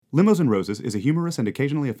Limos and Roses is a humorous and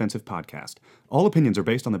occasionally offensive podcast. All opinions are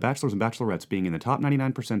based on the bachelors and bachelorettes being in the top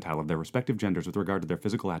 99 percentile of their respective genders with regard to their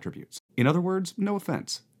physical attributes. In other words, no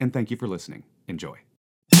offense. And thank you for listening. Enjoy.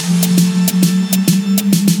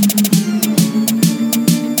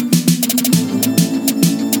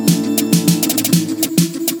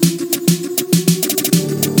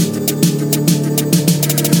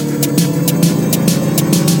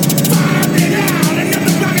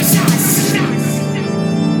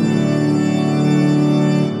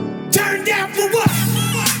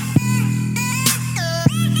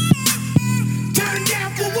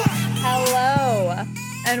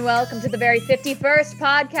 And welcome to the very 51st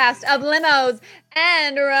podcast of Limos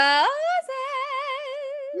and Roses.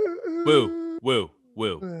 Woo, woo,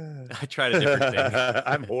 woo. I tried a different thing.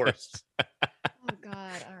 I'm hoarse. Oh,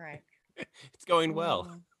 God. All right. It's going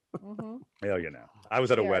well. Mm-hmm. Hell, you know. I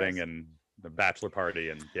was at a Cheers. wedding and the bachelor party,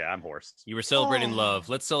 and yeah, I'm hoarse. You were celebrating Oh. love.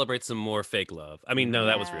 Let's celebrate some more fake love. I mean, no,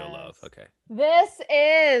 that was real love. Yes. Okay. This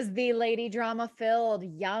is the lady drama-filled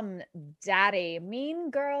Yum Daddy Mean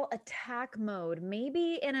Girl Attack Mode.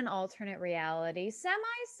 Maybe in an alternate reality,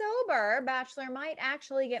 semi-sober bachelor might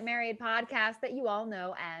actually get married podcast that you all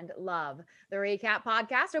know and love. The recap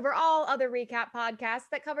podcast over all other recap podcasts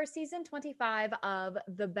that cover season 25 of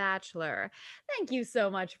The Bachelor. Thank you so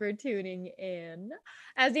much for tuning in.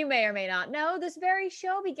 As you may or may not know, this very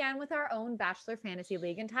show began with our own Bachelor Fantasy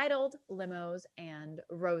League entitled Limos and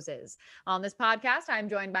Roses. On this podcast, I'm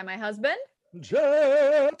joined by my husband,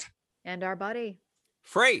 Jet! and our buddy,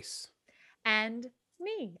 Frace. and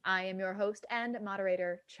me. I am your host and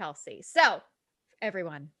moderator, Chelsea. So,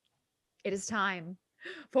 everyone, it is time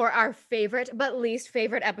for our favorite but least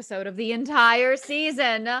favorite episode of the entire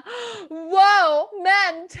season. Whoa,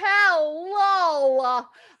 men tell, lol.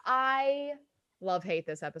 I hate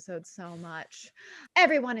this episode so much.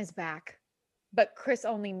 Everyone is back, but Chris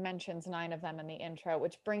only mentions 9 of them in the intro,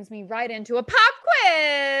 which brings me right into a pop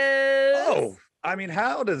quiz. Oh, I mean,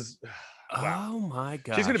 how does... Wow. Oh my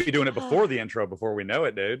God. She's going to be doing it before the intro, before we know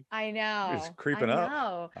it, dude. I know. It's creeping I up.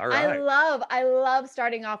 know. All right. I love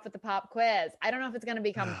starting off with the pop quiz. I don't know if it's going to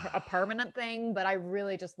become a permanent thing, but I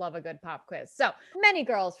really just love a good pop quiz. So many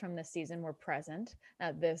girls from this season were present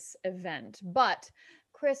at this event, but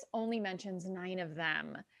Chris only mentions 9 of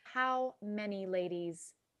them. How many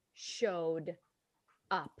ladies showed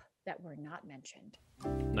up that were not mentioned?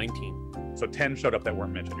 19. So 10 showed up that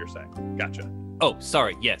weren't mentioned, you're saying. Gotcha. Oh,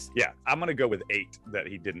 sorry. Yes. Yeah, I'm going to go with 8 that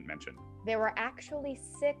he didn't mention. There were actually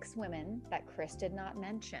 6 women that Chris did not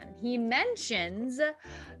mention. He mentions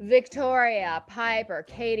Victoria, Piper,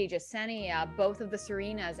 Katie, Jasenia, both of the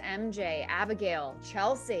Serenas, MJ, Abigail,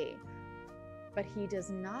 Chelsea. But he does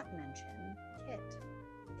not mention Kit,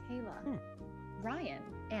 Kayla, Ryan,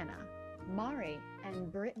 Anna, Mari,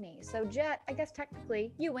 and Brittany. So Jet, I guess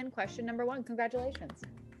technically you win question number 1. Congratulations.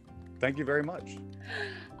 Thank you very much.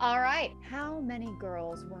 All right. How many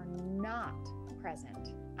girls were not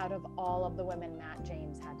present out of all of the women Matt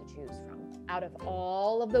James had to choose from? Out of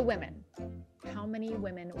all of the women, how many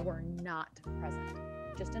women were not present?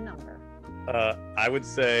 Just a number. I would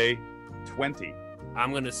say 20. I'm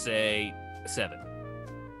going to say 7.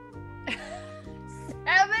 7?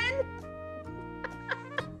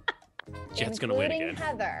 Jet's going to win Including again.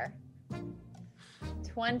 Heather.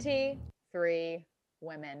 23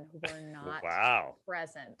 women were not Wow.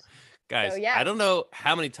 present. Guys, So, yes. I don't know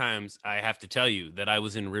how many times I have to tell you that I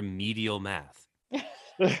was in remedial math.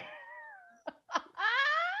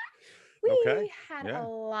 We Okay, had yeah. a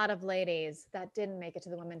lot of ladies that didn't make it to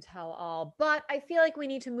the Women Tell All, but I feel like we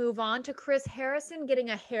need to move on to Chris Harrison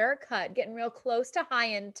getting a haircut, getting real close to high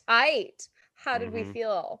and tight. How did we Mhm.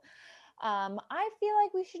 feel? I feel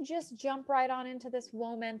like we should just jump right on into this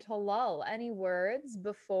Women Tell All. Any words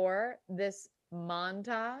before this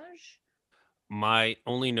montage? My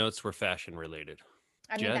only notes were fashion related.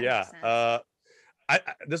 I mean, Jen? that Yeah. makes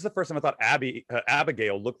sense. This is the first time I thought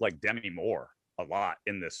Abigail looked like Demi Moore a lot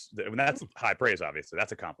in this. I mean, that's high praise, obviously.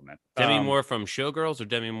 That's a compliment. Demi Moore from Showgirls or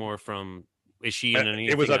Demi Moore from... Is she in anything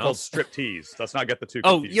It was called else? Striptease. Let's not get the two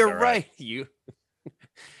Oh, confused. you're all right. You...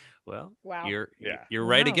 Well, Wow. you're Wow.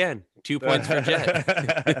 right again. 2 points for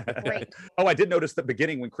Jet. Great. Oh, I did notice the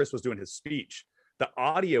beginning when Chris was doing his speech, the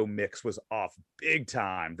audio mix was off big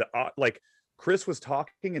time. Like Chris was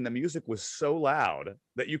talking and the music was so loud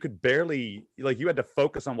that you could barely, like, you had to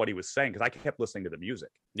focus on what he was saying because I kept listening to the music.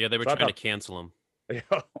 Yeah, they were So I trying to thought- cancel him.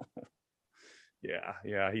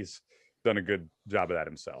 Yeah, he's done a good job of that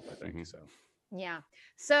himself, I think. Mhm. So Yeah.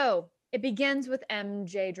 So it begins with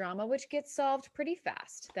MJ drama, which gets solved pretty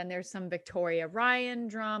fast. Then there's some Victoria Ryan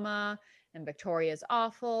drama. and Victoria's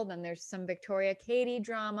awful. Then there's some Victoria Katie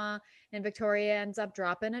drama, and Victoria ends up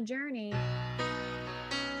dropping a journey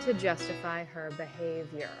to justify her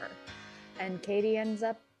behavior. And Katie ends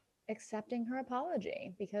up accepting her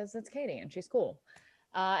apology because it's Katie and she's cool.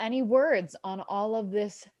 Any words on all of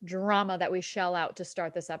this drama that we shell out to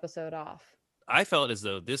start this episode off? I felt as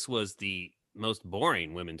though this was the most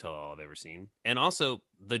boring women tell all I've ever seen. And also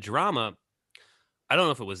the drama, I don't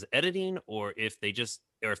know if it was editing or if they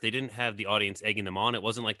didn't have the audience egging them on. It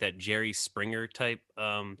wasn't like that Jerry Springer type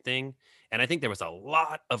thing. And I think there was a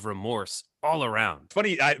lot of remorse all around.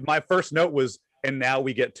 Funny, my first note was, and now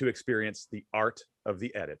we get to experience the art of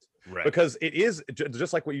the edit. Right. Because it is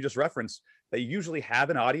just like what you just referenced. They usually have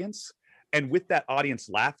an audience. And with that audience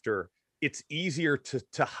laughter, it's easier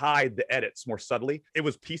to hide the edits more subtly. It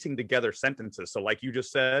was piecing together sentences. So like you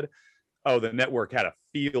just said, oh, the network had a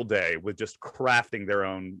field day with just crafting their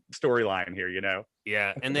own storyline here, you know?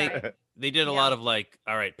 Yeah. And they did a lot of like,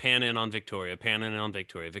 all right, pan in on Victoria, pan in on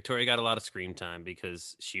Victoria. Victoria got a lot of screen time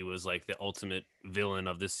because she was like the ultimate villain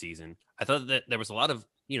of this season. I thought that there was a lot of,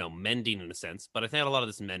 mending in a sense, but I think a lot of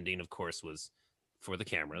this mending, of course, was for the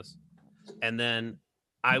cameras. And then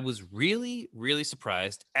I was really, really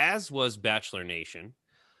surprised, as was Bachelor Nation,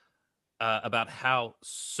 about how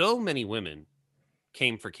so many women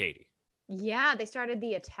came for Katie. Yeah, they started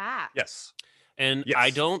the attack. Yes. And Yes.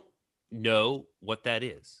 I don't know what that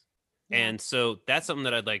is. Yeah. And so that's something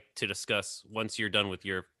that I'd like to discuss once you're done with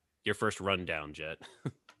your first rundown, Jet.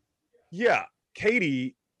 Yeah.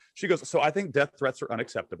 Katie, she goes, so I think death threats are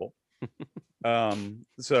unacceptable.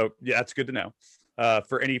 So yeah, that's good to know.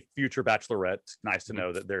 For any future bachelorette, it's nice to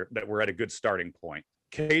know that we're at a good starting point.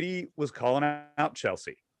 Katie was calling out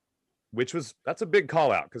Chelsea, that's a big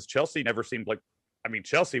call out because Chelsea never seemed like,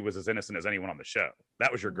 Chelsea was as innocent as anyone on the show.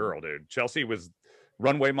 That was your girl, dude. Chelsea was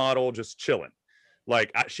runway model, just chilling.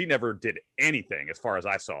 Like she never did anything as far as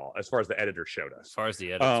I saw, as far as the editor showed us. As far as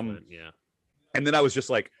the edits went, yeah. And then I was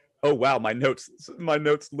just like, oh wow, my notes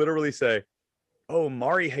literally say, oh,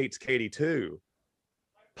 Mari hates Katie too.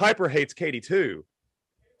 Piper hates Katie too.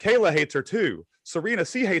 Kayla hates her too. Serena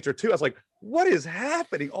C hates her too. I was like, what is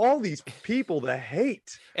happening? All these people to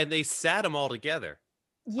hate. And they sat them all together.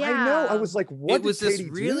 Yeah. I know. I was like, what it was did this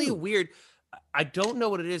Katie really do? weird. I don't know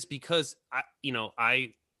what it is because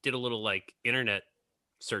I did a little like internet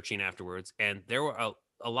searching afterwards, and there were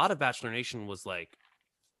a lot of Bachelor Nation was like,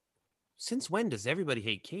 since when does everybody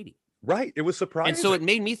hate Katie? Right. It was surprising. And so it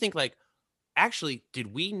made me think like, actually,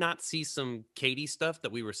 did we not see some Katie stuff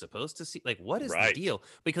that we were supposed to see? Like, what is the deal?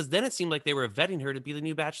 Because then it seemed like they were vetting her to be the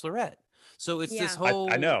new Bachelorette. So it's this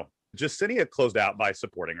whole. I know. Jasenia closed out by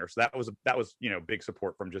supporting her. So that was big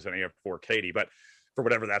support from Jasenia for Katie. But for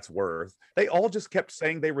whatever that's worth, they all just kept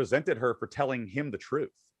saying they resented her for telling him the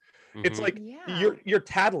truth. Mm-hmm. It's like you're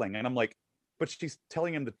tattling, and I'm like, but she's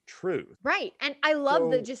telling him the truth. Right. And I love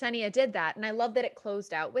that Jasenia did that. And I love that it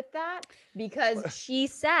closed out with that because she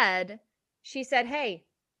said, hey,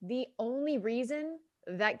 the only reason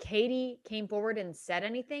that Katie came forward and said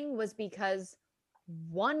anything was because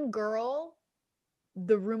one girl,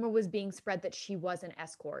 the rumor was being spread that she was an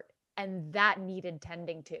escort, and that needed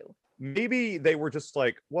tending to. Maybe they were just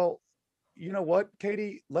like, well, you know what,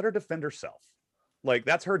 Katie, let her defend herself. Like,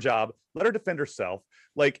 that's her job. Let her defend herself.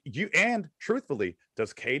 Like, and truthfully,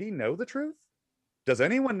 does Katie know the truth? Does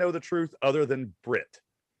anyone know the truth other than Britt?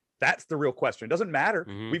 That's the real question. It doesn't matter.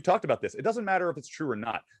 Mm-hmm. We've talked about this. It doesn't matter if it's true or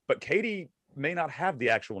not. But Katie may not have the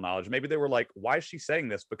actual knowledge. Maybe they were like, why is she saying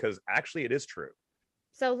this? Because actually it is true.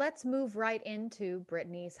 So let's move right into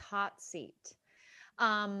Brittany's hot seat.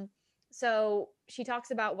 So she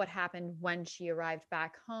talks about what happened when she arrived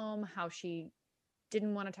back home, how she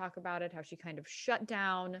didn't want to talk about it, how she kind of shut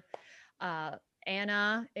down.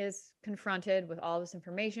 Anna is confronted with all this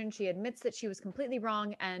information. She admits that she was completely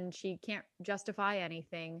wrong and she can't justify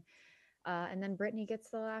anything. And then Brittany gets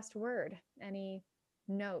the last word. Any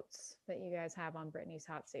notes that you guys have on Brittany's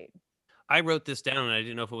hot seat? I wrote this down and I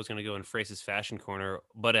didn't know if it was going to go in Frace's fashion corner,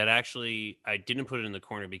 but I didn't put it in the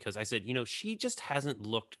corner because I said, she just hasn't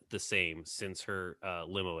looked the same since her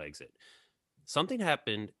limo exit. Something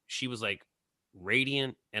happened. She was like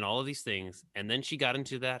radiant and all of these things. And then she got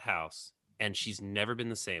into that house and she's never been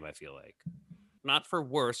the same, I feel like. Not for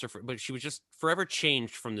worse, but she was just forever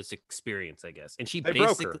changed from this experience, I guess. And she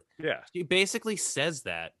basically says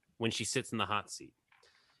that when she sits in the hot seat.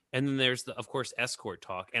 And then there's of course, escort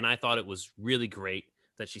talk. And I thought it was really great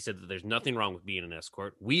that she said that there's nothing wrong with being an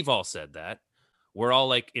escort. We've all said that. We're all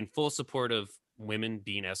like in full support of women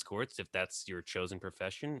being escorts if that's your chosen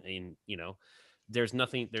profession. And there's no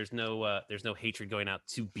hatred going out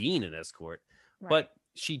to being an escort. Right. But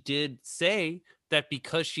she did say that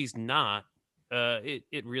because she's not,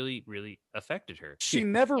 it really, really affected her. She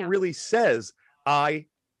never Yeah. really says, I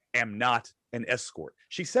am not an escort.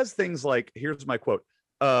 She says things like, here's my quote,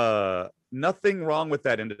 nothing wrong with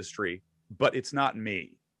that industry, but it's not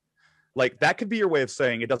me. Like, that could be your way of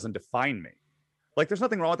saying it doesn't define me. Like, there's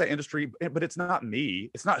nothing wrong with that industry, but it's not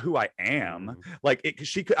me. It's not who I am. Like,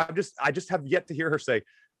 she could, I just have yet to hear her say,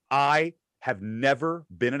 I have never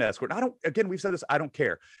been an escort. And I don't, again, we've said this, I don't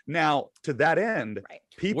care. Now, to that end, Right.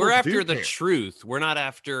 people We're after do the care. truth. We're not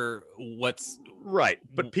after what's Right.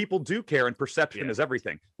 But people do care, and perception Yeah. is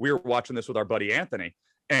everything. We were watching this with our buddy Anthony,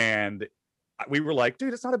 and we were like,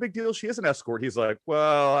 dude, it's not a big deal. She is an escort. He's like,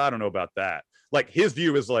 well, I don't know about that. Like, his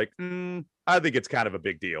view is like, I think it's kind of a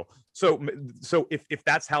big deal. So if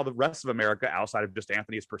that's how the rest of America outside of just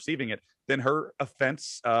Anthony is perceiving it, then her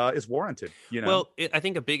offense is warranted. You know? Well, I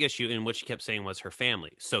think a big issue in what she kept saying was her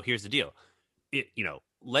family. So here's the deal.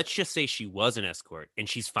 Let's just say she was an escort and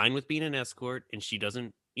she's fine with being an escort and she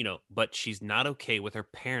doesn't, but she's not okay with her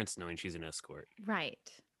parents knowing she's an escort. Right.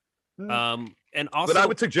 And also, but I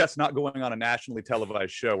would suggest not going on a nationally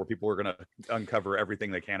televised show where people are going to uncover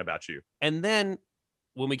everything they can about you. and then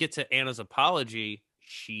when we get to Anna's apology,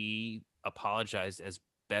 she apologized as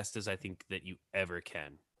best as I think that you ever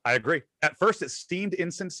can. I agree. At first, it seemed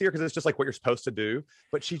insincere because it's just like what you're supposed to do.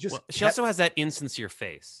 But she just, Well, she also has that insincere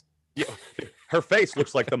face. yeah, her face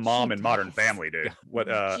looks like the mom She in Modern does. Family, dude. What?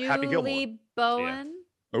 Happy Gilmore. Julie Bowen.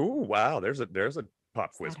 Oh wow, there's a pop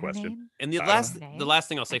Is quiz that her question. name? And the I last don't know. the last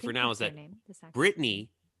thing I'll I say for think now that's is her that name, this actress. Brittany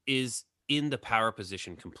is in the power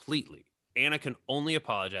position completely. Anna can only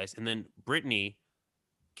apologize, and then Brittany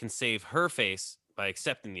can save her face by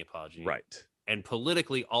accepting the apology. Right. And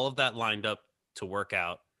politically, all of that lined up to work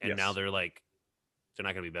out. And now Yes. they're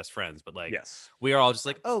not going to be best friends, but Yes. we are all just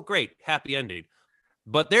like, oh, great, happy ending.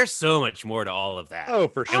 But there's so much more to all of that. Oh,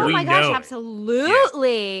 for And sure. Oh we my gosh, know it.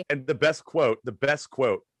 absolutely. And the best quote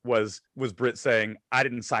was Britt saying, "I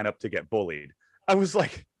didn't sign up to get bullied." I was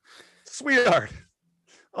like, sweetheart.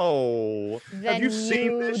 Oh, Then have you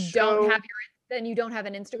seen this show? Then you don't have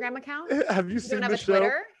an Instagram account? Have you You seen don't have the a show?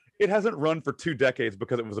 Twitter? It hasn't run for 2 decades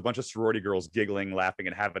because it was a bunch of sorority girls giggling, laughing,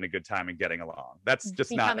 and having a good time and getting along. That's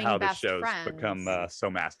just not Becoming how the best show's become friends. so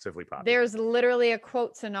massively popular. There's literally a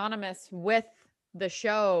quote synonymous with the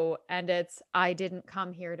show, and it's "I didn't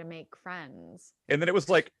come here to make friends." And then it was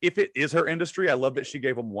like, if it is her industry, I love that she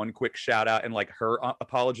gave them one quick shout out and like her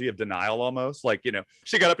apology of denial almost. Like,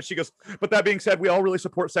 she got up and she goes, but that being said, we all really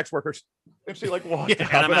support sex workers. And she like walked Yeah,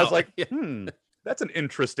 off, and I'm and I was out. like, Yeah. that's an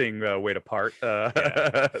interesting way to part.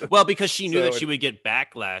 Yeah. Well, because she knew that So she would get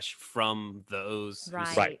backlash from those who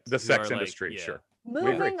Right. Right. The who sex are like, industry, yeah. sure. agree.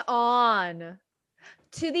 Moving on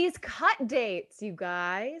to these cut dates, you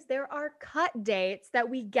guys. There are cut dates that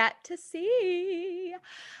we get to see.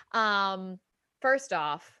 First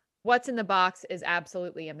off, what's in the box is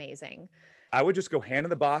absolutely amazing. I would just go hand in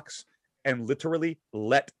the box and literally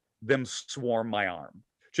let them swarm my arm.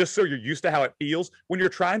 Just so you're used to how it feels. When you're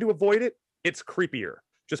trying to avoid it, it's creepier.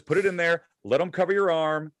 Just put it in there, let them cover your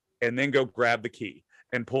arm, and then go grab the key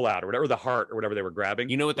and pull out or whatever, the heart or whatever they were grabbing.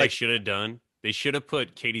 You know what they Like, should have done? They should have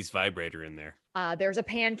put Katie's vibrator in there. There's a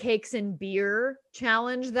pancakes and beer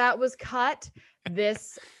challenge that was cut.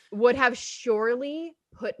 This would have surely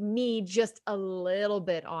put me just a little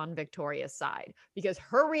bit on Victoria's side because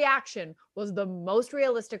her reaction was the most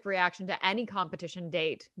realistic reaction to any competition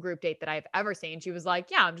date, group date that I've ever seen. She was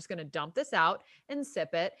like, yeah, I'm just going to dump this out and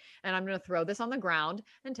sip it. And I'm going to throw this on the ground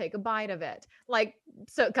and take a bite of it. Like,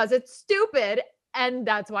 so, because it's stupid. And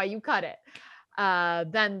that's why you cut it.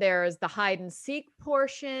 Then there's the hide and seek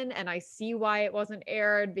portion, and I see why it wasn't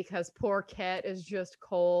aired because poor Kit is just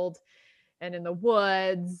cold and in the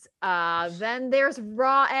woods. Then there's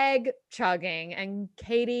raw egg chugging, and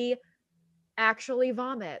Katie actually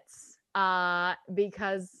vomits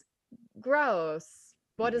because gross.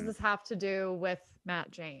 What does Mhm. this have to do with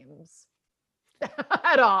Matt James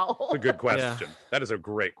at all? It's a good question. That is a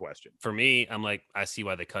great question. For me, I'm like, I see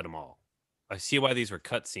why they cut them all. I see why these were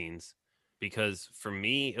cut scenes because for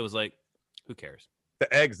me, it was like, who cares?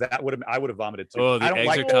 The eggs, I would have vomited too. Oh, the I don't eggs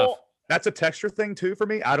like are tough. That's a texture thing too for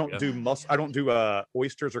me. I don't Yeah. do I don't do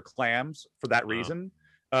oysters or clams for that reason.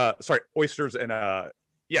 Sorry, oysters and I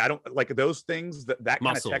don't like those things that kind of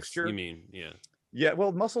Mussels, texture. you mean? Yeah. Yeah,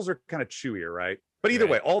 well, mussels are kind of chewier, right? But either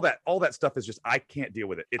way, Right. all that stuff is just I can't deal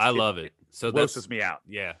with it. I love it. So It that's grosses me out.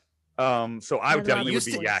 yeah. So I would definitely would used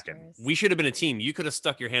be to- yakking. We should have been a team. You could have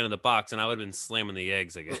stuck your hand in the box, and I would have been slamming the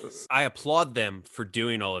eggs. I guess. I applaud them for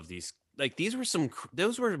doing all of these. Like these were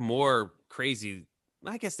those were more crazy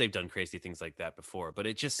I guess they've done crazy things like that before, but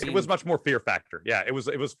it just seemed... It was much more Fear Factor. Yeah, it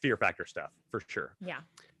was Fear Factor stuff for sure. Yeah.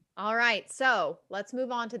 All right. So let's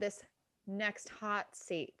move on to this next hot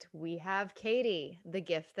seat. We have Katie, the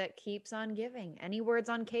gift that keeps on giving. Any words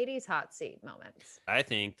on Katie's hot seat moments? I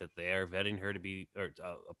think that they are vetting her to be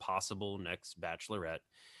a possible next bachelorette.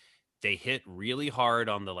 They hit really hard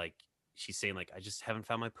on the, like, she's saying, like, I just haven't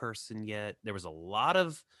found my person yet. There was a lot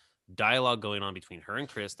of dialogue going on between her and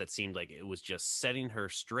Chris that seemed like it was just setting her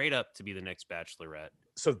straight up to be the next bachelorette.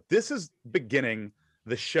 So this is beginning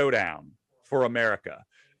the showdown for America.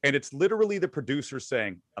 And it's literally the producers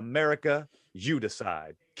saying, America, you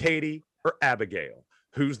decide, Katie or Abigail,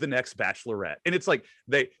 who's the next bachelorette. And it's like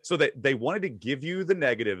they wanted to give you the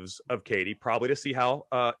negatives of Katie, probably to see how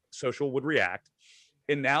social would react.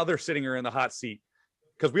 And now they're sitting her in the hot seat,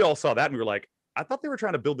 because we all saw that and we were like, I thought they were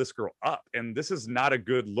trying to build this girl up, and this is not a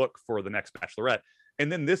good look for the next bachelorette.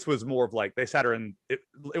 And then this was more of like, they sat her in, it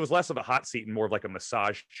was less of a hot seat and more of like a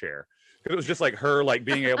massage chair. It was just like her, like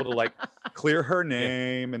being able to like clear her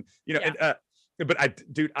name and, you know, Yeah. but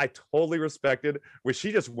I totally respected when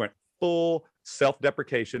she just went full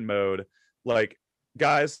self-deprecation mode. Like,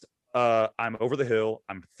 guys, I'm over the hill.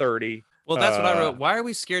 I'm 30. Well, that's what I wrote. Why are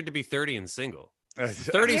we scared to be 30 and single? 30 is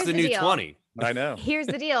Here's the the new deal. 20. I know. Here's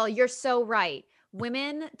the deal. You're so right.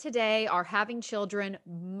 Women today are having children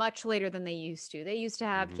much later than they used to. They used to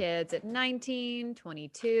have Mhm. kids at 19,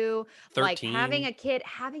 22. 13. Like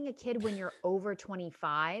having a kid when you're over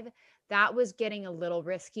 25, that was getting a little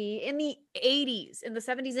risky. In the 80s, in the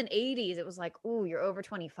 70s and 80s, it was like, "Ooh, you're over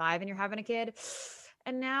 25 and you're having a kid."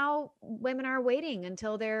 And now women are waiting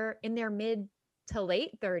until they're in their mid to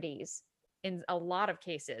late 30s in a lot of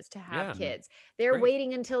cases to have Yeah. kids. They're Right.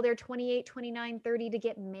 waiting until they're 28, 29, 30 to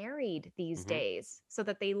get married these Mhm. days so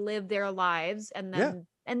that they live their lives and Yeah.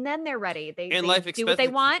 then they're ready. They And life do what they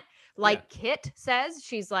expectancy- want. Like Yeah. Kit says,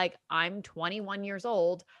 she's like, I'm 21 years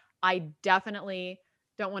old. I definitely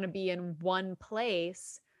don't want to be in one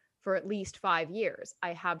place for at least 5 years.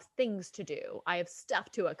 I have things to do. I have stuff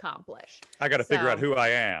to accomplish. I got to figure out So- who I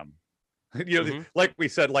am. You know, Mhm. like we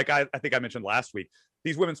said, like I think I mentioned last week,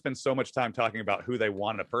 these women spend so much time talking about who they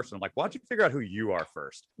want in a person. I'm like, why don't you figure out who you are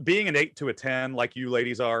first? Being an 8 to a 10, like you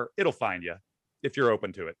ladies are, it'll find you if you're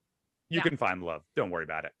open to it. You Yeah. can find love. Don't worry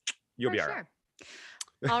about it. You'll For be all right.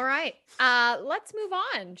 sure. All right. Let's move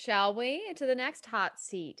on, shall we, to the next hot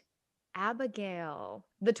seat. Abigail.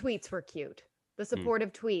 The tweets were cute. The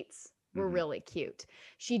supportive tweets were Mhm. really cute.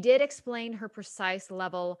 She did explain her precise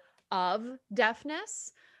level of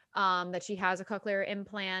deafness, that she has a cochlear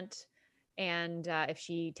implant, and if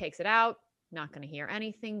she takes it out, not going to hear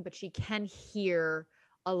anything, but she can hear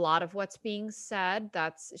a lot of what's being said.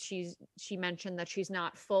 She mentioned that she's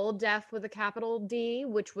not full deaf with a capital D,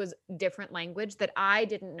 which was different language that I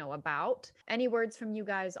didn't know about. Any words from you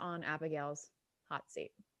guys on Abigail's hot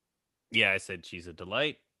seat? Yeah, I said she's a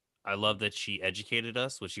delight. I love that she educated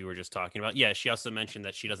us, which you were just talking about. Yeah, she also mentioned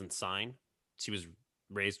that she doesn't sign. She was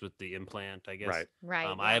raised with the implant, I guess. Right. Right.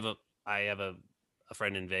 I have a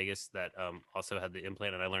friend in Vegas that also had the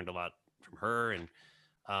implant, and I learned a lot from her. And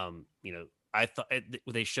you know, I thought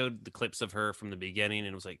they showed the clips of her from the beginning,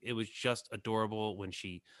 and it was just adorable when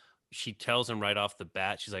she tells him right off the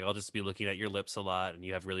bat, she's like, I'll just be looking at your lips a lot, and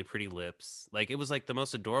you have really pretty lips. Like, it was like the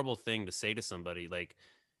most adorable thing to say to somebody. Like,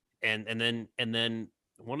 and then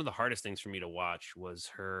one of the hardest things for me to watch was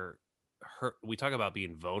her we talk about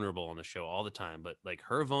being vulnerable on the show all the time, but like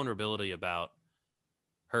her vulnerability about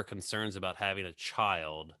her concerns about having a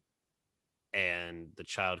child and the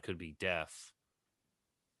child could be deaf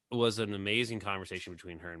was an amazing conversation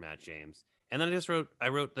between her and Matt James. And then I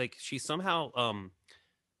wrote like she's somehow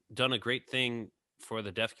done a great thing for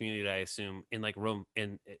the deaf community, I assume, in like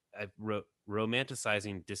I wrote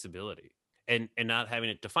romanticizing disability and not having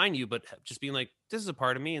it define you, but just being like, this is a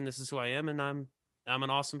part of me and this is who I am, and I'm an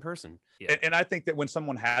awesome person. Yeah. And I think that when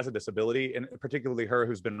someone has a disability, and particularly her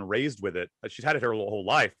who's been raised with it, she's had it her whole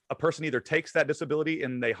life, a person either takes that disability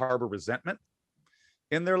and they harbor resentment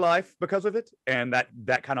in their life because of it, and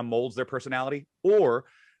that kind of molds their personality, or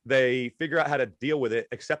they figure out how to deal with it,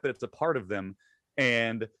 accept that it's a part of them,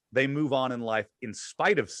 and they move on in life in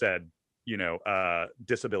spite of said,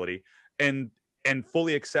 disability, and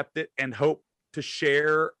fully accept it and hope to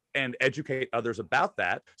share and educate others about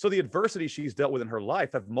that. So the adversity she's dealt with in her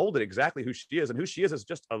life have molded exactly who she is, and who she is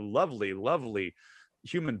just a lovely, lovely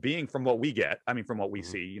human being from what we get. I mean, from what we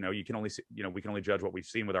see, you can only see, we can only judge what we've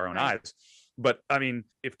seen with our own eyes. But I mean,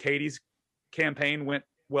 if Katie's campaign went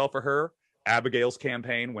well for her, Abigail's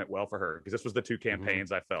campaign went well for her because this was the two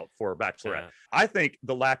campaigns I felt for Bachelorette. Yeah. I think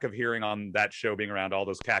the lack of hearing on that show being around all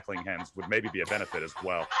those cackling hens would maybe be a benefit as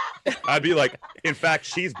well. I'd be like, in fact,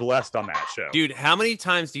 she's blessed on that show. Dude, how many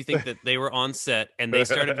times do you think that they were on set and they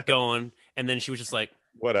started going and then she was just like,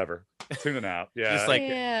 Whatever. Tuning out. Yeah. Just like-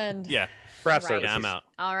 And yeah, craft Right. services. yeah, I'm out.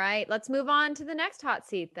 all right, let's move on to the next hot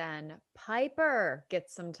seat then. Piper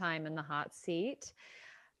gets some time in the hot seat.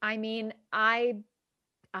 I mean, I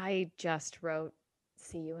just wrote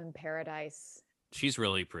 "See You in Paradise." She's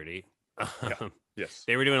really pretty. Yeah. Yes.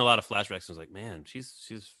 They were doing a lot of flashbacks. I was like, man, she's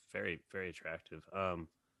very, very attractive.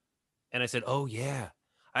 And I said, oh yeah,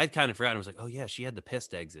 I had kind of forgotten. I was like, oh yeah, she had the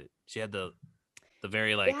pissed exit. She had the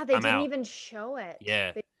very like, yeah, they I'm didn't out. even show it.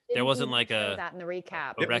 Yeah. They There didn't wasn't even like show a- that in the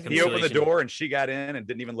recap. a It was He opened the reconciliation. door and she got in and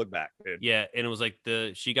didn't even look back, dude. Yeah, and it was like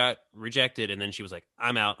she got rejected, and then she was like,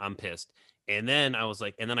 I'm out, I'm pissed. And then I was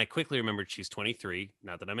like, and then I quickly remembered she's 23.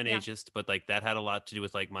 Not that I'm an Yeah. ageist, but like that had a lot to do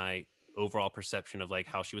with like my overall perception of like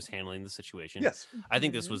how she was handling the situation. Yes. I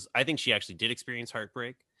think this Mhm. was, I think she actually did experience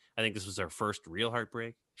heartbreak. I think this was her first real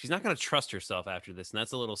heartbreak. She's not going to trust herself after this, and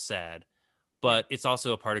that's a little sad. But it's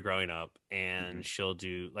also a part of growing up, and she'll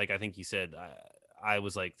do like I think you said. I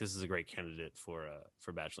was like, this is a great candidate for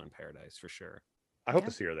Bachelor in Paradise for sure. I hope Yeah.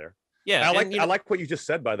 to see her there. Yeah, I like and, you I know, like what you just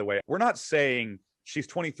said, by the way. We're not saying she's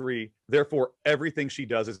 23, therefore everything she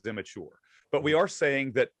does is immature. But we are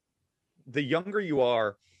saying that the younger you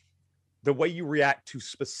are, the way you react to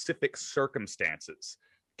specific circumstances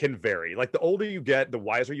can vary. Like the older you get, the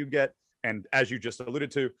wiser you get. And as you just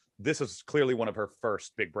alluded to, this is clearly one of her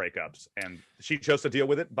first big breakups. And she chose to deal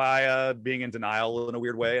with it by being in denial in a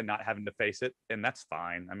weird way and not having to face it. And that's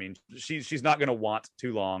fine. I mean, she's not going to want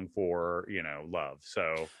too long for, love.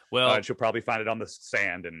 So well, she'll probably find it on the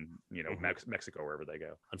sand in, Mhm. Mexico, wherever they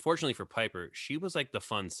go. unfortunately for Piper, she was like the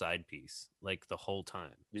fun side piece, like the whole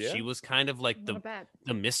time. Yeah? She was kind of like Not a bet.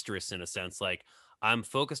 the mistress in a sense. Like I'm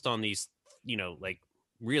focused on these, like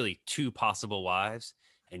really two possible wives,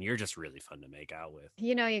 and you're just really fun to make out with.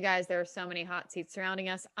 You know, you guys, there are so many hot seats surrounding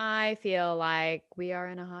us. I feel like we are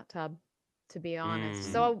in a hot tub, to be honest.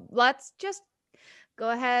 Mm. So let's just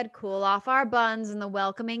go ahead, cool off our buns in the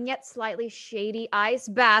welcoming yet slightly shady ice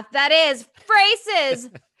bath that is Frace's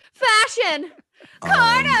Fashion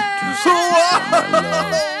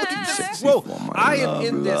Whoa, I am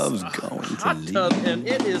in this hot tub, and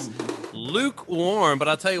it is lukewarm, but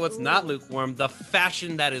I'll tell you what's not lukewarm, the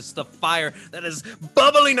fashion that is the fire that is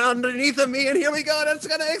bubbling underneath of me, and here we go, and it's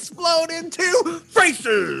gonna explode into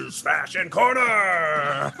Frace's Fashion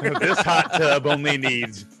Corner. This hot tub only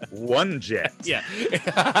needs one jet. Yeah.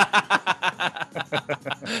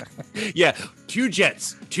 Yeah, 2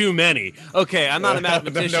 jets, too many. Okay, I'm not a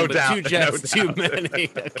mathematician, No but doubt, 2 jets, no too doubt. many.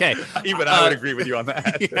 Okay. Even I would agree with you on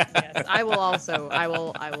that. Yes, I will second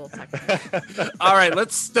that. All right,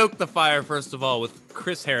 let's stoke the fire first of all with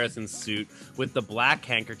Chris Harrison's suit with the black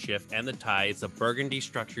handkerchief and the tie. It's a burgundy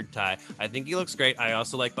structured tie. I think he looks great. I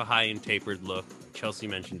also like the high and tapered look Chelsea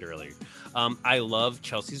mentioned earlier. I love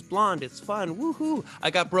Chelsea's blonde. It's fun. Woohoo. I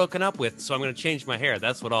got broken up with, so I'm going to change my hair.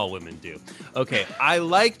 That's what all women do. Okay, I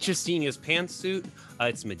like Justinia's pantsuit.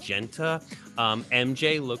 It's magenta.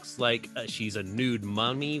 MJ looks like she's a nude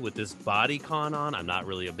mummy with this bodycon on. I'm not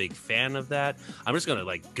really a big fan of that. I'm just going to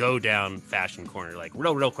like go down Fashion Corner like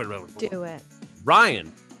real quick. Do it.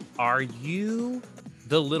 Ryan, are you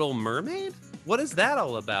the Little Mermaid? What is that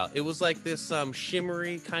all about? It was like this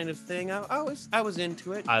shimmery kind of thing. I was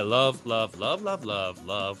into it. I love.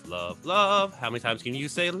 How many times can you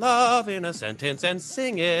say love in a sentence and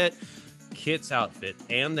sing it? Kit's outfit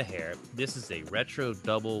and the hair. This is a retro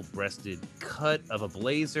double-breasted cut of a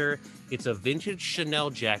blazer. It's a vintage Chanel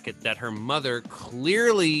jacket that her mother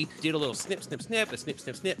clearly did a little snip, snip, snip, a snip,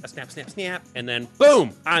 snip, snip, a snap, snap, snap, and then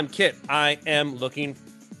boom, I'm Kit. I am looking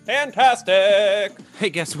fantastic. Hey,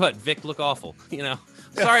 guess what? Vic look awful.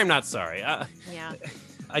 Sorry, I'm not sorry. Yeah.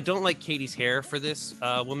 I don't like Katie's hair for this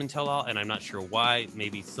Woman Tell All, and I'm not sure why.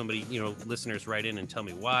 Maybe somebody, listeners write in and tell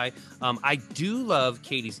me why. I do love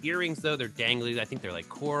Katie's earrings, though. They're dangly. I think they're like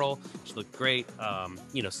coral. She looked great.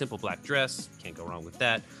 Simple black dress. Can't go wrong with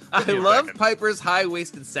that. I love Piper's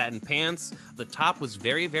high-waisted satin pants. The top was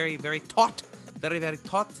very, very, very taut. Very, very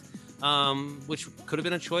taut. Which could have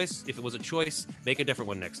been a choice. If it was a choice, make a different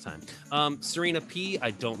one next time. Serena P,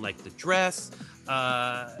 I don't like the dress.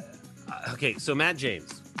 Okay, so Matt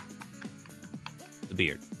James. The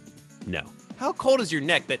beard. No. How cold is your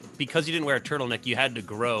neck that because you didn't wear a turtleneck, you had to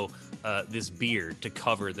grow this beard to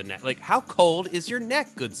cover the neck? Like, how cold is your neck,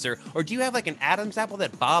 good sir? Or do you have like an Adam's apple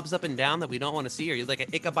that bobs up and down that we don't want to see? Or you like an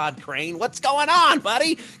Ichabod crane? What's going on,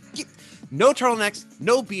 buddy? No turtlenecks,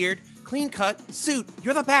 no beard. clean cut suit.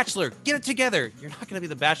 You're the Bachelor. Get it together. You're not going to be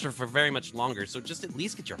the Bachelor for very much longer, so just at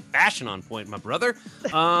least get your fashion on point, my brother.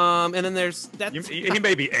 And then there's that. He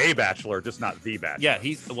may be a bachelor, just not the bachelor.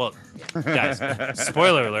 Yeah, guys,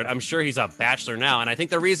 spoiler alert. I'm sure he's a Bachelor now, and I think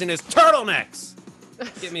the reason is turtlenecks.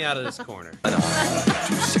 Get me out of this corner.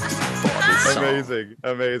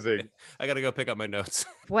 Amazing. I got to go pick up my notes.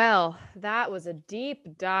 Well, that was a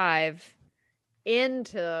deep dive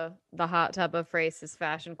into the hot tub of Frace's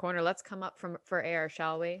fashion corner. Let's come up for air,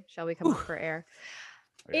 shall we? Shall we come up for air?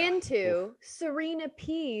 Yeah. Into Serena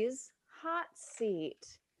P's hot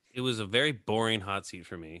seat. It was a very boring hot seat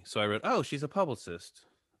for me. So I wrote, oh, she's a publicist.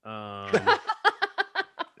 That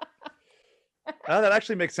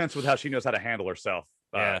actually makes sense with how she knows how to handle herself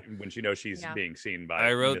Yeah. when she knows she's being seen by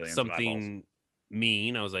I wrote millions of eyeballs. something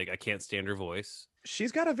mean. I was like, I can't stand her voice.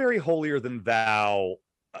 She's got a very holier than thou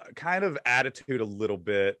kind of attitude a little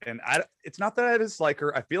bit. And it's not that I dislike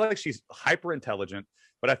her. I feel like she's hyper intelligent,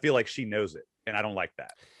 but I feel like she knows it. And I don't like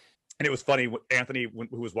that. And it was funny. Anthony,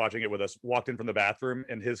 who was watching it with us, walked in from the bathroom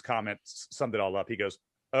and his comments summed it all up. He goes,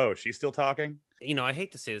 oh, she's still talking? You know, I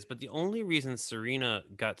hate to say this, but the only reason Serena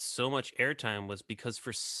got so much airtime was because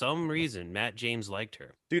for some reason, Matt James liked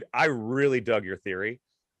her. Dude, I really dug your theory.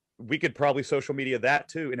 We could probably social media that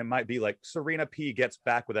too. And it might be like Serena P gets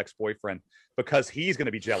back with ex-boyfriend because he's going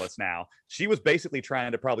to be jealous now. She was basically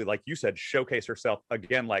trying to probably, like you said, showcase herself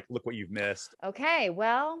again. Like, look what you've missed. Okay,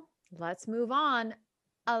 well, let's move on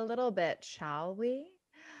a little bit, shall we?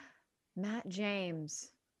 Matt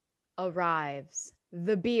James arrives.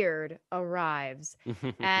 The beard arrives.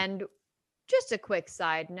 And just a quick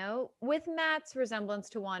side note, with Matt's resemblance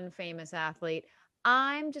to one famous athlete,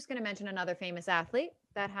 I'm just going to mention another famous athlete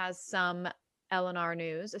that has some L&R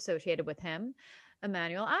news associated with him,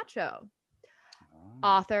 Emmanuel Acho,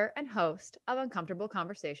 author and host of Uncomfortable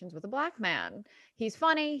Conversations with a Black Man. He's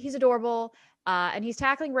funny, he's adorable, and he's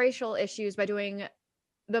tackling racial issues by doing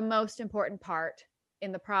the most important part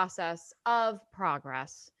in the process of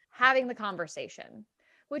progress, having the conversation,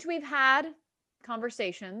 which we've had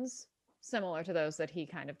conversations similar to those that he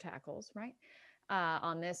kind of tackles, right?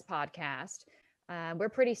 On this podcast. We're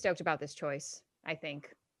pretty stoked about this choice. I think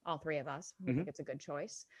all three of us, we think it's a good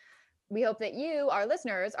choice. We hope that you, our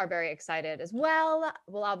listeners, are very excited as well.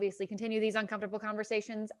 We'll obviously continue these uncomfortable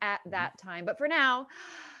conversations at that time. But for now,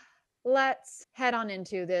 let's head on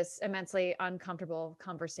into this immensely uncomfortable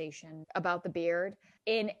conversation about the beard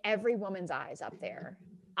in every woman's eyes up there.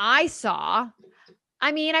 I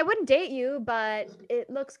mean, I wouldn't date you, but it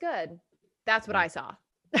looks good. That's what I saw.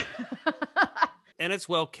 And it's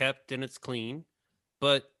well kept and it's clean,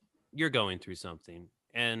 but you're going through something.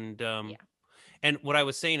 And and what I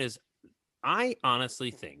was saying is, I honestly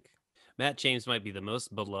think Matt James might be the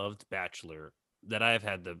most beloved Bachelor that I've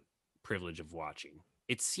had the privilege of watching.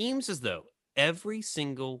 It seems as though every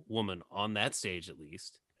single woman on that stage, at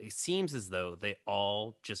least, it seems as though they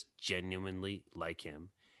all just genuinely like him.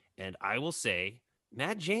 And I will say,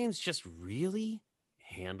 Matt James just really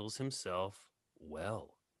handles himself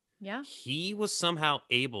well. Yeah. He was somehow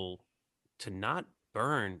able to not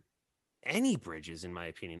burn any bridges, in my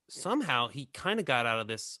opinion. Somehow he kind of got out of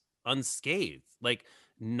this unscathed. Like,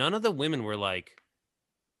 none of the women were like,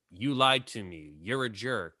 you lied to me, you're a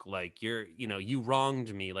jerk, like, you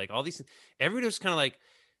wronged me, like all these things. Everybody was kind of like,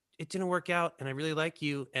 it didn't work out and I really like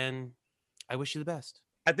you and I wish you the best.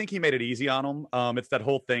 I think he made it easy on them. It's that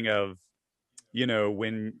whole thing of,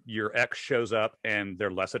 when your ex shows up and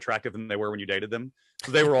they're less attractive than they were when you dated them.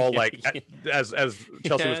 So they were all like, as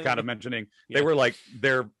Chelsea was kind of mentioning, they were like,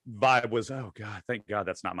 their vibe was, oh God, thank God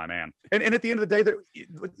that's not my man. And at the end of the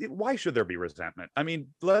day, why should there be resentment? I mean,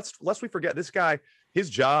 lest we forget, this guy, his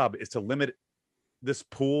job is to limit this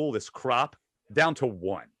pool, this crop down to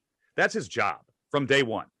one. That's his job from day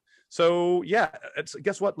one. So yeah,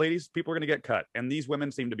 guess what, ladies? People are going to get cut, and these women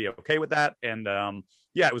seem to be okay with that. And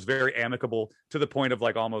yeah, it was very amicable to the point of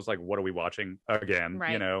like almost like, what are we watching again?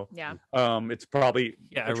 Right. Yeah. It's probably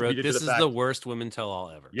I wrote this is the worst women tell all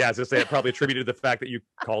ever. Yeah, I was gonna say it probably attributed to the fact that you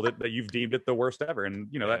called it, that you've deemed it the worst ever, and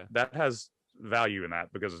that has value in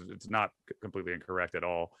that because it's not completely incorrect at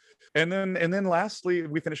all. And then lastly,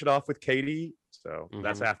 we finish it off with Katie. So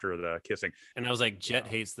that's after the kissing. And I was like, Jet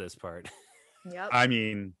hates this part. Yep. I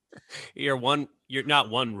mean, you're not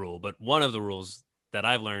one rule, but one of the rules that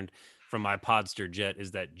I've learned from my podster Jet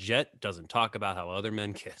is that Jet doesn't talk about how other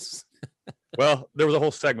men kiss. Well, there was a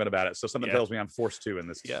whole segment about it, so something tells me I'm forced to on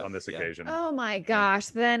this occasion. Oh my gosh,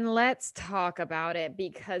 then let's talk about it,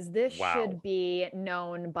 because this should be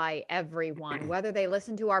known by everyone, whether they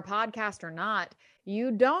listen to our podcast or not.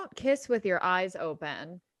 You don't kiss with your eyes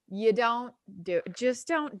open. You don't just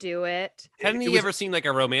don't do it. Haven't it you was- ever seen like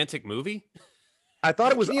a romantic movie? I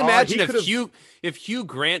thought it was Can you odd. imagine He if could've- Hugh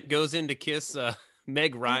Grant goes in to kiss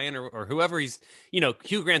Meg Ryan or whoever he's,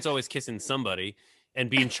 Hugh Grant's always kissing somebody and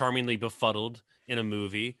being charmingly befuddled in a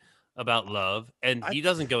movie about love, and he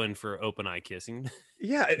doesn't go in for open eye kissing.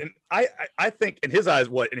 Yeah, and I think in his eyes,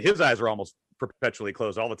 are almost perpetually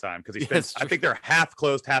closed all the time because he spends. Yes, I think they're half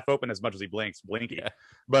closed, half open as much as he blinks, blinky. Yeah.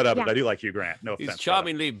 But Yeah. I do like Hugh Grant. No He's offense.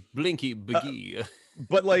 charmingly blinky biggie.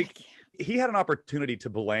 But like he had an opportunity to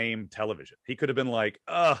blame television. He could have been like,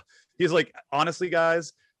 he's like, honestly,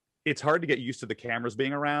 guys, it's hard to get used to the cameras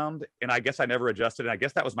being around. And I guess I never adjusted. And I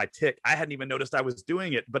guess that was my tick. I hadn't even noticed I was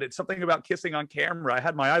doing it, but it's something about kissing on camera. I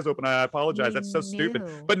had my eyes open. I apologize. We That's so stupid.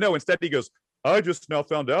 knew. But no, instead he goes, I just now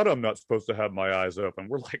found out I'm not supposed to have my eyes open.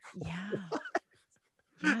 We're like, Yeah.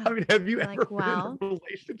 Yeah. I mean, have you You're ever like, been well. in a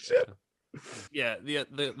relationship? Yeah,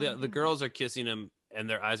 the girls are kissing him and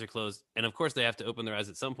their eyes are closed, and of course they have to open their eyes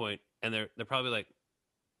at some point, and they're probably like,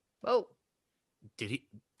 Whoa. did he?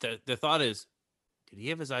 The thought is, did he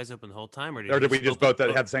have his eyes open the whole time, or Or did we just both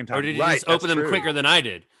at the same time? or did he Right, just open that's them true. quicker than I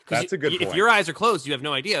did? 'Cause That's a good If point. your eyes are closed, you have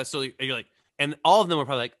no idea. So you're like, and all of them were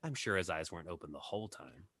probably like, I'm sure his eyes weren't open the whole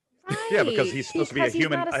time. Yeah, because Right, he's supposed to be a because he's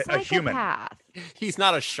human- not a human. psychopath. He's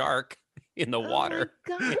not a shark in the Oh my water.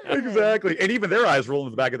 God. Exactly. And even their eyes roll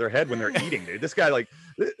in the back of their head when they're eating, dude. This guy, like,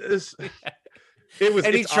 this. It was.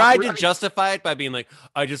 And he it's tried awkward. to justify it by being like,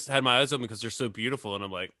 I just had my eyes open because they're so beautiful. And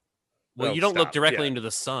I'm like, well, No, you don't look stop. directly Yeah. into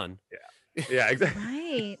the sun. Yeah,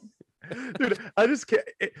 exactly. Right. Dude, I just can't.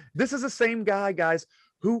 This is the same guy, guys,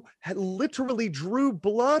 who had literally drew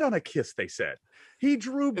blood on a kiss. They said he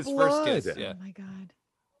drew His blood. first kiss, yeah. Oh my God.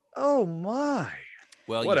 Oh my.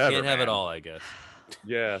 Well, Whatever, you can't have it man. all, I guess.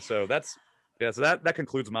 Yeah. So that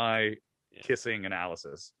concludes my Yeah. kissing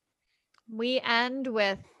analysis. We end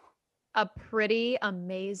with a pretty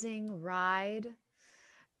amazing ride.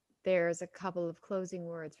 There's a couple of closing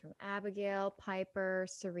words from Abigail, Piper,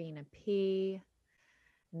 Serena P.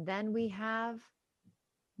 Then we have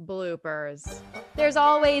bloopers. There's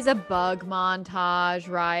always a bug montage,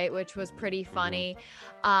 right? Which was pretty funny.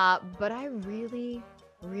 But I really,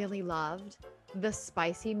 really loved the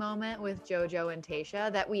spicy moment with JoJo and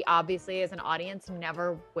Tasha that we obviously as an audience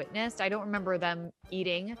never witnessed. I don't remember them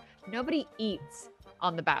eating. Nobody eats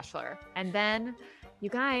on The Bachelor. And then, you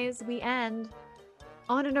guys, we end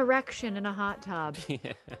on an erection in a hot tub.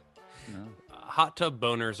 Yeah. No. Hot tub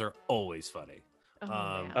boners are always funny. Oh, Um,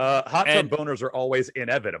 man. Hot tub And- boners are always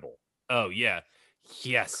inevitable. Oh yeah,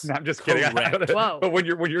 yes. No, I'm just kidding. Correct. Whoa. But when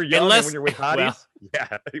you're young Unless- and when you're with hotties, well,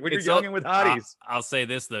 yeah. When you're it's young all- and with hotties, I'll say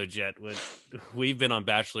this though, Jet. We've been on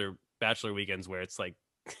bachelor weekends where it's like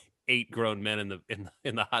 8 grown men in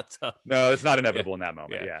the hot tub. no, it's not inevitable in that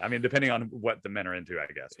moment. Yeah. Yeah. I mean, depending on what the men are into, I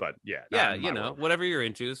guess. But yeah, not Yeah, in my world. whatever you're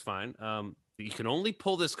into is fine. You can only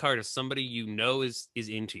pull this card if somebody you know is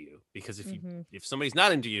into you, because Mhm. if somebody's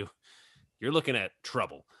not into you, you're looking at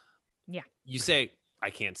trouble. Yeah. You say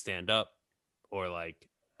I can't stand up, or like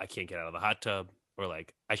I can't get out of the hot tub, or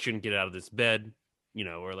like I shouldn't get out of this bed,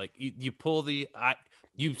 or like you pull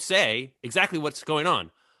you say exactly what's going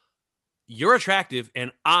on. You're attractive,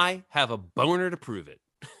 and I have a boner to prove it.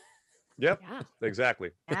 Yep, Yeah.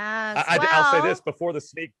 exactly. Yes. I'll say well, this before the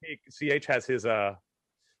sneak peek. CH has his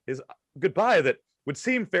goodbye that would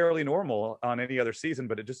seem fairly normal on any other season,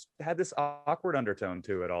 but it just had this awkward undertone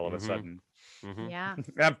to it all of a Mhm. sudden. Mhm. Yeah.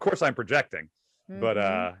 And of course, I'm projecting, but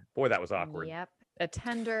Mhm. boy, that was awkward. Yep. A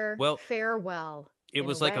tender Well, farewell. It in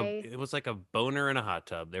was a like way. it was like a boner in a hot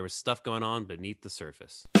tub. There was stuff going on beneath the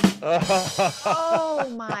surface.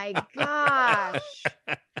 Oh my gosh.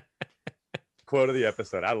 Quote of the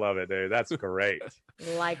episode. I love it, dude. That's great.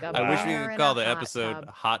 Like a I wish we boner could in call a the hot episode tub.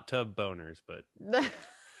 "Hot Tub Boners," but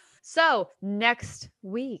So next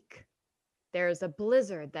week, there's a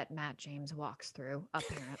blizzard that Matt James walks through,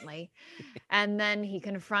 apparently. And then he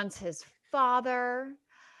confronts his father,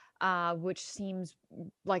 which seems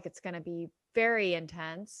like it's going to be very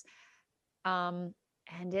intense. And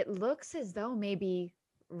it looks as though maybe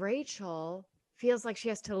Rachel feels like she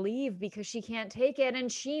has to leave because she can't take it.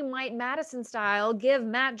 And she might, Madison style, give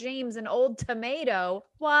Matt James an old tomato.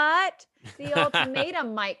 What? The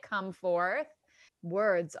ultimatum might come forth.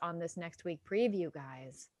 Words on this next week preview,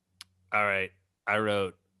 guys. all right. I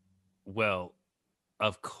wrote, well,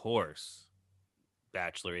 of course,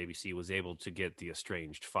 Bachelor ABC was able to get the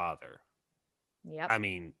estranged father. Yep. I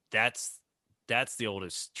mean, that's the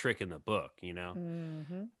oldest trick in the book,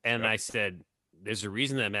 Mhm. And Yep. I said, there's a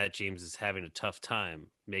reason that Matt James is having a tough time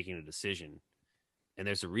making a decision. And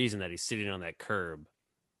there's a reason that he's sitting on that curb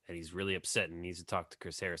and he's really upset and needs to talk to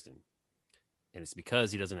Chris Harrison. And it's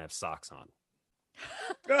because he doesn't have socks on.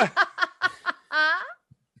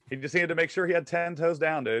 He just needed to make sure he had 10 toes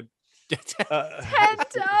down, dude. 10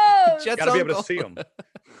 toes. Jet's Gotta be able to uncle. see him.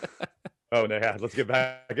 Oh no, yeah. Let's get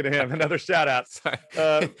back into him. Another shout out. Sorry.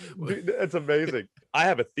 Dude, it's amazing. I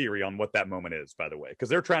have a theory on what that moment is, by the way, because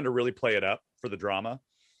they're trying to really play it up for the drama.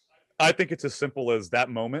 I think it's as simple as that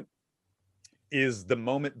moment is the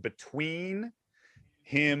moment between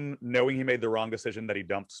him knowing he made the wrong decision that he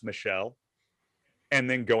dumps Michelle and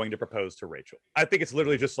then going to propose to Rachel. I think it's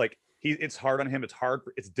literally just like it's hard on him.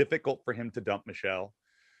 It's difficult for him to dump Michelle.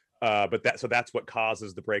 But that's what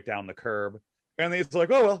causes the breakdown, the curb. And then he's like,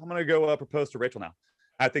 oh, well, I'm going to go propose to Rachel now.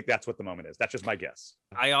 I think that's what the moment is. That's just my guess.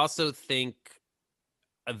 I also think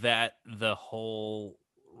that the whole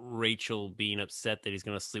Rachel being upset that he's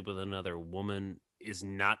going to sleep with another woman is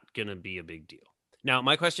not going to be a big deal. Now,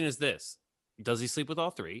 my question is this. Does he sleep with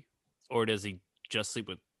all three? Or does he just sleep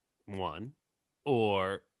with one?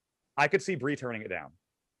 Or I could see Brie turning it down.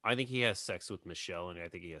 I think he has sex with Michelle, and I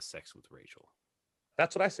think he has sex with Rachel.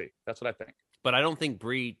 That's what I see. That's what I think. But I don't think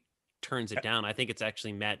Brie turns it down. I think it's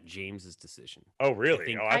actually Matt James's decision. Oh,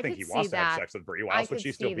 really? I think could he wants see to have that. sex with Brie. Why else would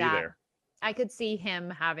she still be there? I could see him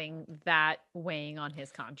having that weighing on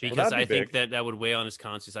his conscience. Because that'd be I think big. that would weigh on his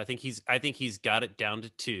conscience. I think he's got it down to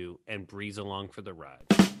 2 and Bree's along for the ride.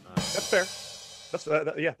 That's fair. That's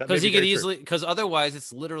yeah. Because he could easily, because otherwise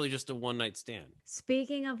it's literally just a one night stand.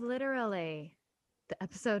 Speaking of literally, the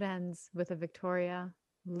episode ends with a Victoria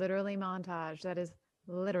literally montage that is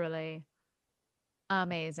literally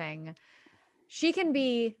amazing. She can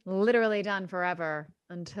be literally done forever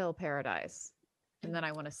until paradise. And then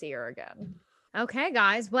I want to see her again. Okay,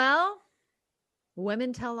 guys. Well,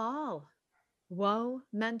 women tell all. Whoa,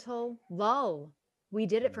 mental lull. We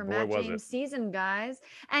did it for Boy, Matt was James it. season, guys.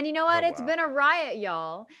 And you know what? Oh, It's wow. been a riot,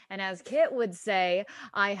 y'all. And as Kit would say,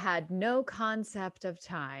 I had no concept of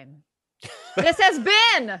time. This has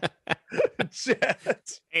been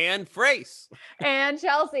Jet. And Frace. and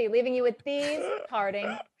Chelsea, leaving you with these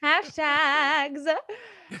parting hashtags.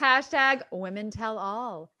 Hashtag women tell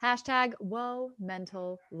all. Hashtag whoa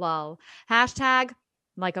mental lull. Hashtag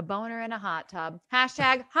like a boner in a hot tub.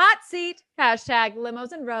 Hashtag hot seat. Hashtag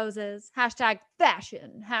limos and roses. Hashtag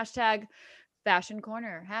fashion. Hashtag fashion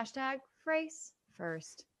corner. Hashtag Frace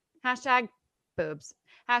first. Hashtag boobs.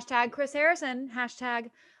 Hashtag Chris Harrison.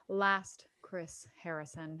 Hashtag last Chris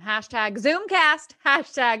Harrison. Hashtag Zoomcast.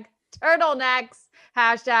 Hashtag turtlenecks.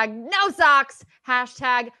 Hashtag no socks.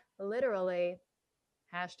 Hashtag literally.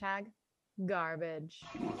 Hashtag garbage.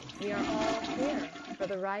 We are all here for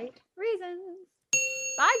the right reasons.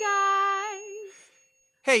 Bye, guys.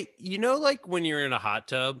 Hey, you know, like when you're in a hot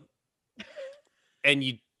tub and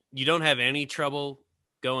you don't have any trouble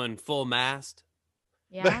going full mast?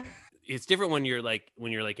 Yeah. It's different when you're like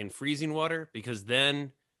in freezing water, because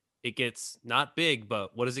then it gets not big,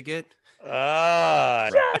 but what does it get? Ah.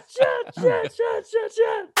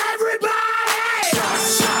 Everybody!